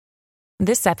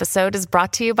This episode is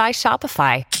brought to you by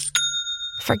Shopify.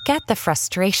 Forget the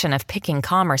frustration of picking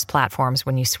commerce platforms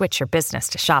when you switch your business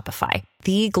to Shopify,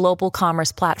 the global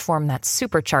commerce platform that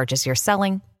supercharges your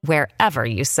selling wherever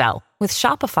you sell. With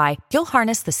Shopify, you'll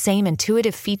harness the same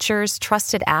intuitive features,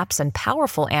 trusted apps, and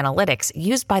powerful analytics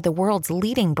used by the world's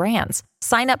leading brands.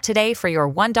 Sign up today for your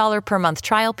 $1 per month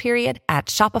trial period at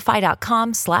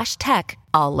shopify.com/tech,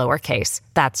 all lowercase.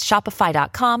 That's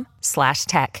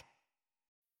shopify.com/tech.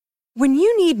 When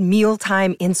you need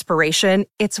mealtime inspiration,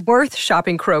 it's worth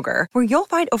shopping Kroger, where you'll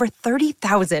find over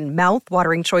 30,000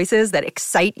 mouth-watering choices that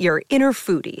excite your inner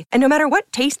foodie. And no matter what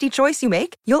tasty choice you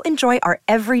make, you'll enjoy our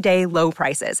everyday low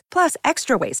prices, plus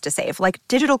extra ways to save, like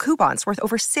digital coupons worth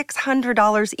over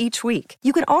 $600 each week.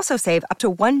 You can also save up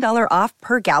to $1 off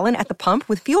per gallon at the pump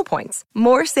with fuel points.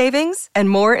 More savings and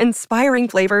more inspiring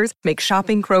flavors make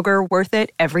shopping Kroger worth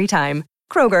it every time.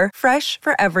 Kroger, fresh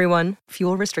for everyone.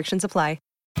 Fuel restrictions apply.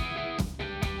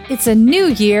 It's a new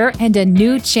year and a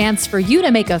new chance for you to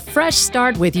make a fresh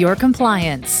start with your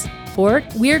compliance.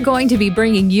 We're going to be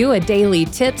bringing you a daily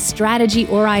tip, strategy,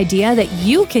 or idea that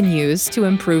you can use to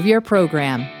improve your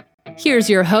program. Here's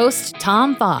your host,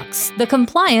 Tom Fox, the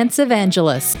Compliance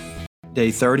Evangelist.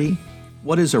 Day 30,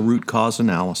 what is a root cause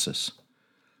analysis?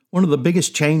 One of the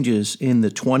biggest changes in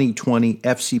the 2020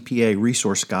 FCPA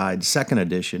Resource Guide, 2nd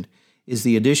edition, is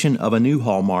the addition of a new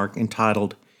hallmark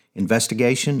entitled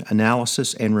Investigation,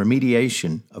 Analysis, and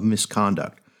Remediation of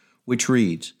Misconduct, which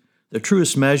reads, the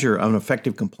truest measure of an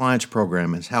effective compliance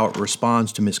program is how it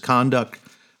responds to misconduct.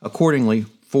 Accordingly,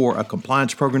 for a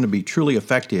compliance program to be truly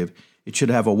effective, it should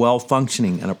have a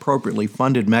well-functioning and appropriately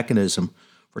funded mechanism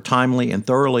for timely and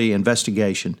thoroughly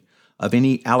investigation of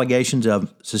any allegations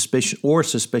of suspicion or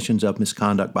suspicions of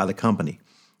misconduct by the company,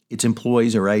 its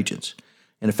employees, or agents.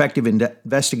 An effective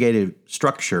investigative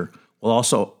structure will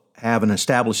also have an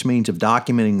established means of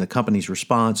documenting the company's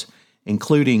response,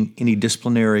 including any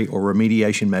disciplinary or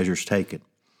remediation measures taken.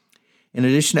 In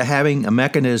addition to having a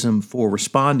mechanism for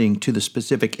responding to the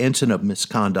specific incident of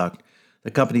misconduct, the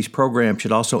company's program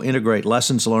should also integrate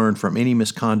lessons learned from any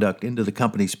misconduct into the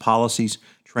company's policies,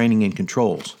 training, and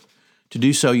controls. To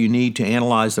do so, you need to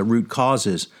analyze the root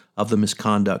causes of the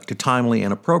misconduct to timely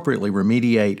and appropriately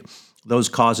remediate those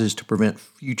causes to prevent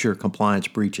future compliance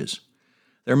breaches.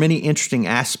 There are many interesting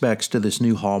aspects to this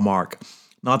new hallmark,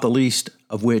 not the least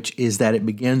of which is that it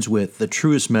begins with the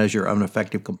truest measure of an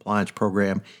effective compliance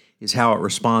program is how it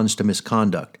responds to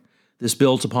misconduct. This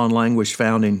builds upon language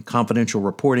found in Confidential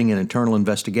Reporting and Internal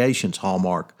Investigations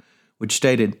hallmark, which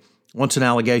stated, once an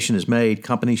allegation is made,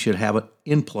 companies should have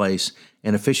in place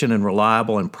an efficient and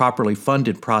reliable and properly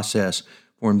funded process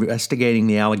for investigating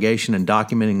the allegation and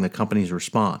documenting the company's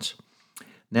response.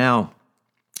 Now,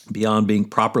 beyond being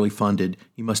properly funded,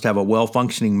 you must have a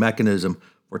well-functioning mechanism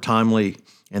for timely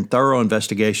and thorough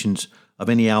investigations of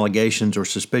any allegations or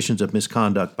suspicions of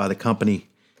misconduct by the company,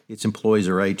 its employees,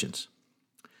 or agents.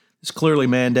 This clearly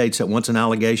mandates that once an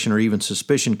allegation or even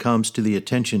suspicion comes to the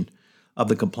attention of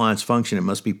the compliance function, it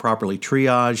must be properly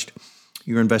triaged.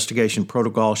 Your investigation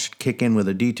protocol should kick in with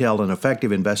a detailed and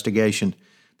effective investigation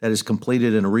that is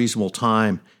completed in a reasonable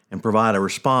time and provide a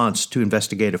response to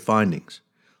investigative findings.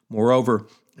 Moreover,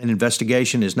 an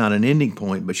investigation is not an ending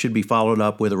point, but should be followed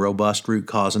up with a robust root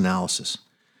cause analysis.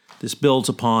 This builds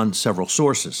upon several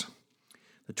sources.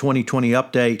 The 2020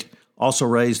 update also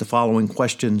raised the following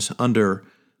questions under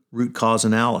root cause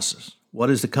analysis. What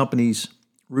is the company's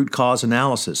root cause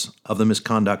analysis of the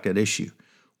misconduct at issue?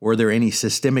 Were there any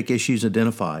systemic issues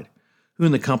identified? Who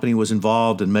in the company was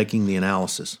involved in making the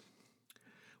analysis?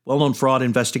 Well-known fraud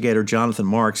investigator Jonathan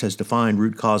Marks has defined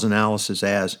root cause analysis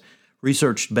as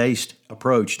research-based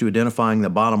approach to identifying the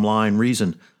bottom line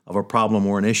reason of a problem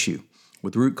or an issue,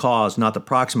 with root cause, not the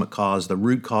proximate cause, the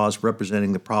root cause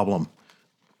representing the problem.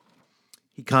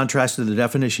 He contrasted the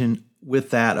definition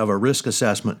with that of a risk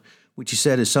assessment, which he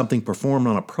said is something performed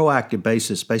on a proactive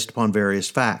basis based upon various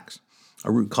facts.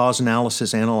 A root cause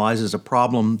analysis analyzes a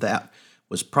problem that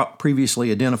was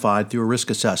previously identified through a risk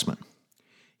assessment.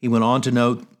 He went on to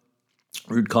note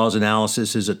root cause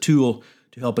analysis is a tool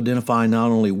to help identify not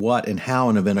only what and how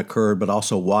an event occurred, but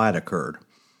also why it occurred.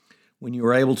 When you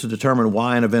are able to determine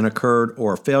why an event occurred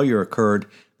or a failure occurred,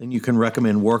 then you can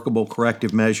recommend workable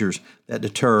corrective measures that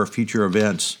deter future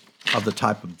events of the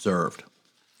type observed.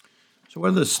 So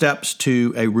what are the steps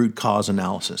to a root cause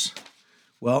analysis?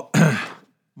 Well,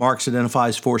 Marks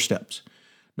identifies 4 steps.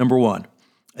 Number 1,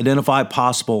 identify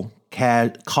possible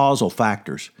causal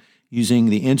factors, using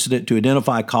the incident to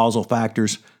identify causal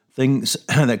factors, things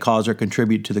that cause or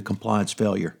contribute to the compliance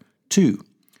failure. 2,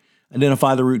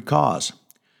 identify the root cause.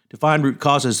 To find root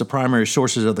causes, the primary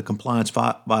sources of the compliance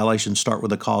violations start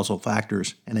with the causal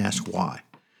factors and ask why.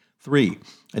 3,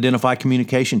 identify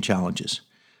communication challenges.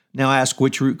 Now ask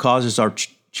which root causes are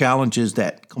challenges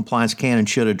that compliance can and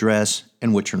should address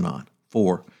and which are not.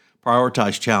 4,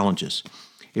 prioritize challenges.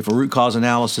 If a root cause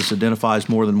analysis identifies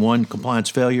more than one compliance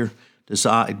failure,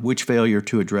 decide which failure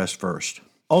to address first.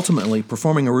 Ultimately,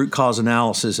 performing a root cause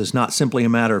analysis is not simply a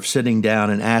matter of sitting down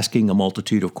and asking a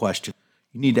multitude of questions.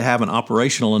 You need to have an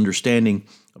operational understanding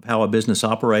of how a business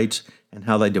operates and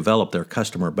how they develop their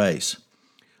customer base.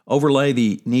 Overlay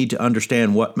the need to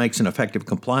understand what makes an effective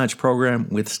compliance program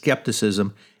with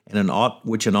skepticism and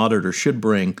which an auditor should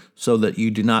bring so that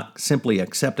you do not simply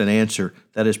accept an answer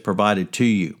that is provided to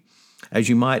you, as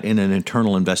you might in an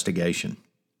internal investigation.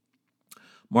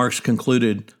 Marks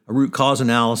concluded, a root cause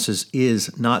analysis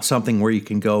is not something where you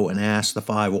can go and ask the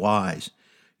 5 whys.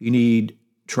 You need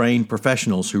trained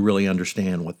professionals who really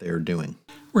understand what they're doing.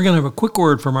 We're going to have a quick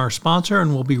word from our sponsor,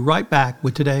 and we'll be right back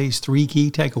with today's 3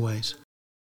 key takeaways.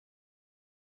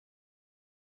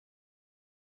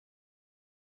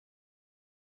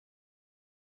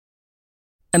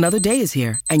 Another day is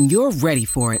here, and you're ready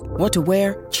for it. What to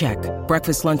wear? Check.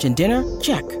 Breakfast, lunch, and dinner?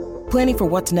 Check. Planning for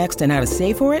what's next and how to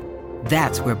save for it?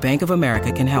 That's where Bank of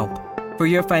America can help. For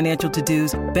your financial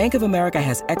to-dos, Bank of America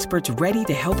has experts ready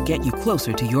to help get you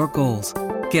closer to your goals.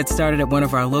 Get started at one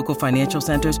of our local financial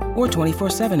centers or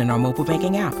 24/7 in our mobile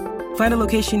banking app. Find a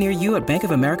location near you at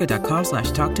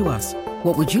bankofamerica.com/talktous.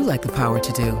 What would you like the power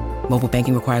to do? Mobile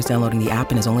banking requires downloading the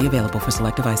app and is only available for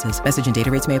select devices. Message and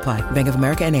data rates may apply. Bank of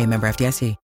America N.A., member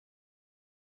FDIC.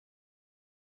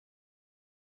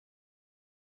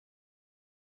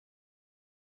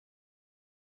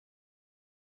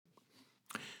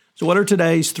 So what are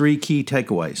today's 3 key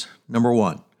takeaways? Number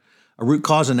 1, a root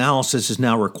cause analysis is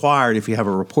now required if you have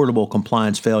a reportable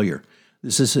compliance failure.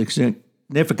 This is a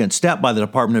significant step by the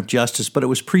Department of Justice, but it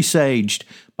was presaged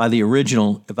by the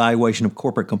original Evaluation of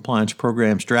Corporate Compliance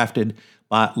Programs drafted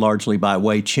largely by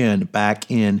Wei Chen back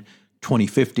in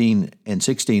 2015 and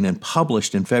 16 and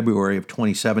published in February of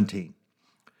 2017.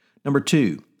 Number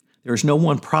 2, there is no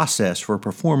one process for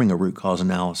performing a root cause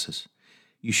analysis.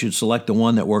 You should select the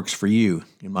one that works for you.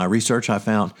 In my research, I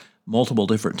found multiple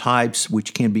different types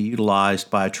which can be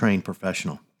utilized by a trained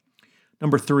professional.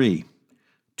 Number 3,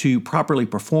 to properly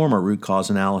perform a root cause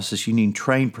analysis, you need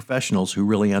trained professionals who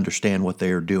really understand what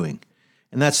they are doing.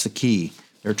 And that's the key.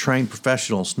 They're trained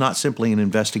professionals, not simply in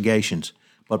investigations,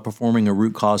 but performing a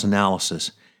root cause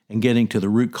analysis and getting to the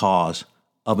root cause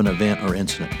of an event or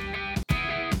incident.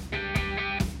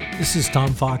 This is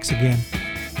Tom Fox again.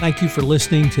 Thank you for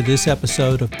listening to this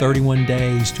episode of 31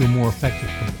 Days to a More Effective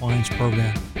Compliance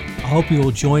Program. I hope you will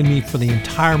join me for the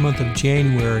entire month of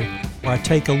January, where I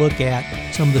take a look at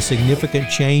some of the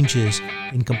significant changes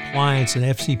in compliance and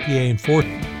FCPA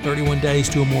enforcement. 31 Days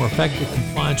to a More Effective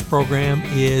Compliance Program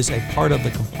is a part of the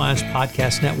Compliance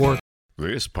Podcast Network.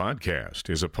 This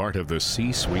podcast is a part of the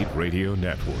C-Suite Radio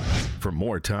Network. For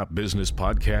more top business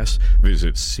podcasts,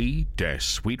 visit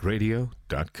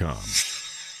c-suiteradio.com.